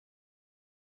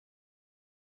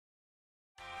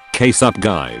Okay, sup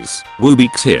guys,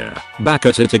 Woobeeks here, back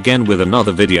at it again with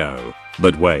another video.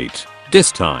 But wait,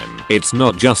 this time it's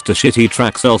not just a shitty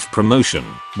track self-promotion,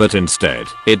 but instead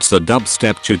it's a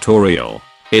dubstep tutorial.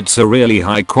 It's a really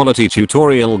high quality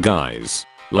tutorial guys.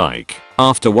 Like,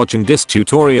 after watching this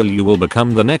tutorial you will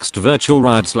become the next virtual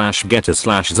Riot / Getter /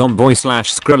 Zomboy /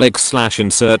 Skrillex /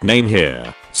 insert name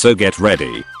here. So get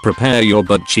ready, prepare your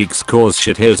butt cheeks cause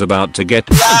shit here's about to get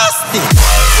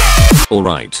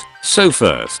Alright, so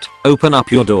first, open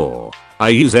up your door. I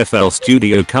use FL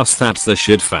Studio cuz that's the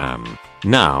shit fam.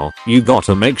 Now, you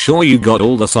gotta make sure you got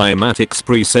all the cymatics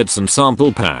presets and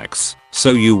sample packs,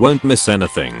 so you won't miss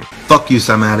anything. Fuck you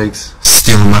cymatics.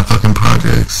 Stealing my fucking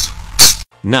projects.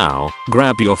 Now,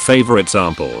 grab your favorite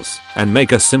samples, and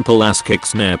make a simple ass kick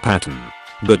snare pattern.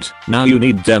 But, now you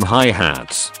need them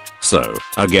hi-hats. So,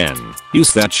 again,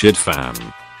 use that shit fam.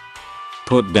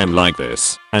 Put them like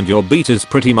this, and your beat is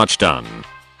pretty much done.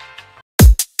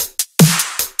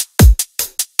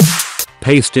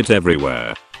 Paste it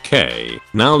everywhere. Okay,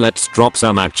 now let's drop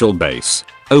some actual bass.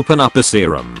 Open up a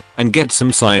serum, and get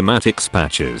some cymatics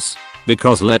patches.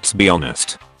 Because let's be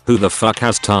honest, who the fuck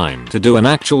has time to do an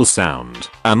actual sound,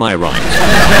 am I right?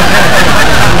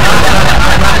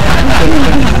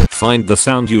 Find the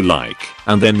sound you like,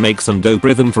 and then make some dope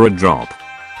rhythm for a drop.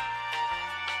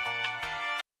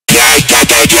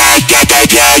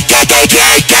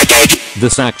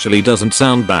 This actually doesn't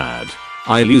sound bad.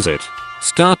 I'll use it.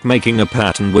 Start making a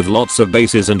pattern with lots of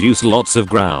basses and use lots of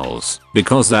growls,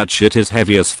 because that shit is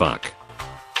heavy as fuck.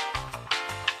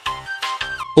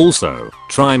 Also,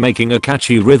 try making a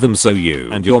catchy rhythm so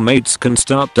you and your mates can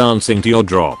start dancing to your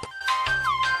drop.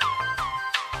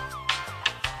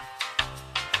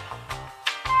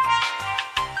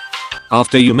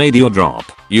 After you made your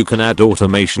drop, you can add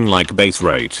automation like bass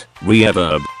rate,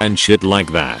 reverb, and shit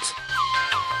like that.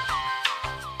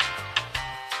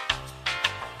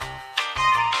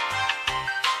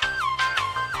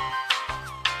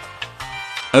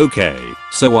 Okay,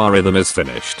 so our rhythm is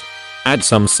finished. Add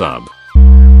some sub.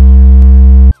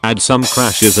 Add some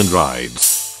crashes and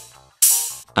rides.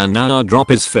 And now our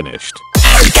drop is finished.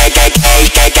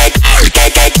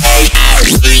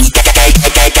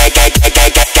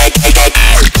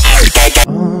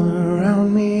 All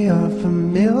around me are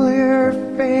familiar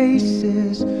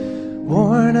faces,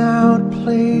 worn out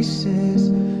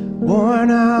places,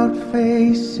 worn out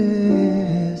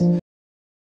faces.